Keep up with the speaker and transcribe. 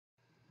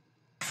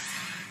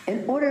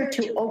In order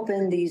to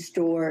open these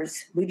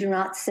doors, we do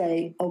not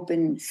say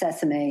open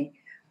sesame.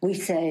 We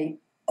say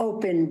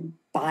open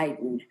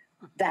Biden.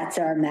 That's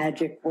our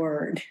magic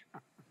word.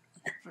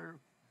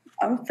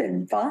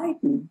 Open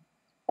Biden.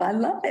 I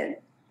love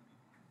it.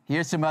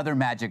 Here's some other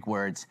magic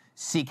words.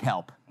 Seek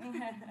help.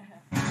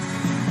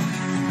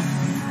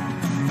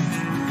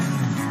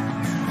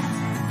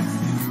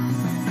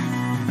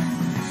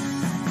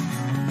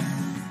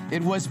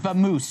 It was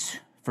vamoose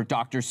for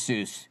Dr.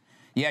 Seuss.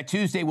 Yeah,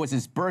 Tuesday was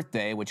his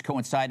birthday, which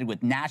coincided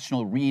with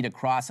National Read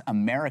Across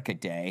America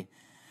Day,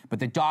 but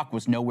the doc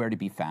was nowhere to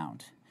be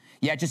found.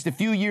 Yeah, just a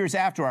few years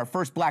after our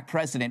first black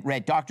president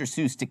read Dr.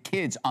 Seuss to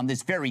kids on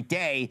this very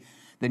day,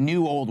 the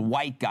new old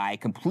white guy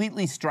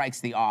completely strikes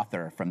the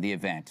author from the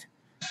event.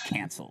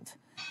 Canceled.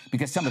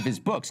 Because some of his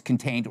books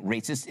contained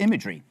racist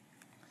imagery.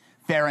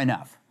 Fair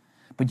enough.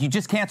 But you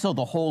just cancel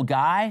the whole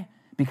guy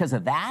because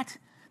of that?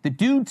 The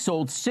dude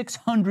sold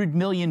 600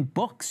 million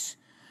books.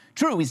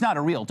 True, he's not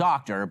a real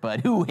doctor,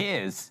 but who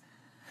is?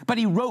 But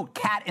he wrote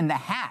Cat in the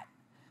Hat.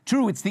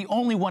 True, it's the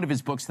only one of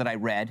his books that I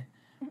read.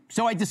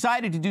 So I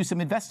decided to do some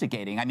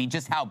investigating. I mean,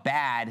 just how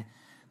bad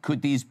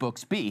could these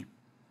books be?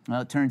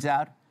 Well, it turns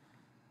out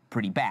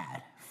pretty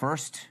bad.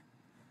 First,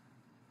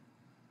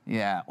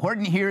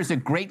 Horton hears a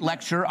great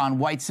lecture on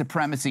white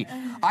supremacy.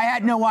 I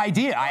had no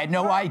idea.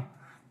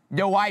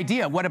 No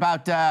idea. What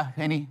about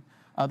any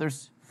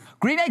others?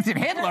 Green Eggs and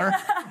Hitler?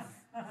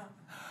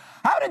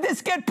 How did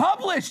this get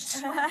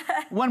published?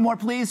 One more,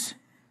 please.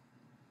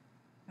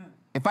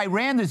 If I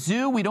ran the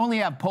zoo, we'd only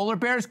have polar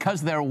bears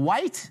because they're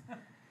white?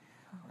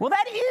 Well,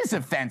 that is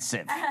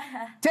offensive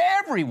to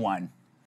everyone.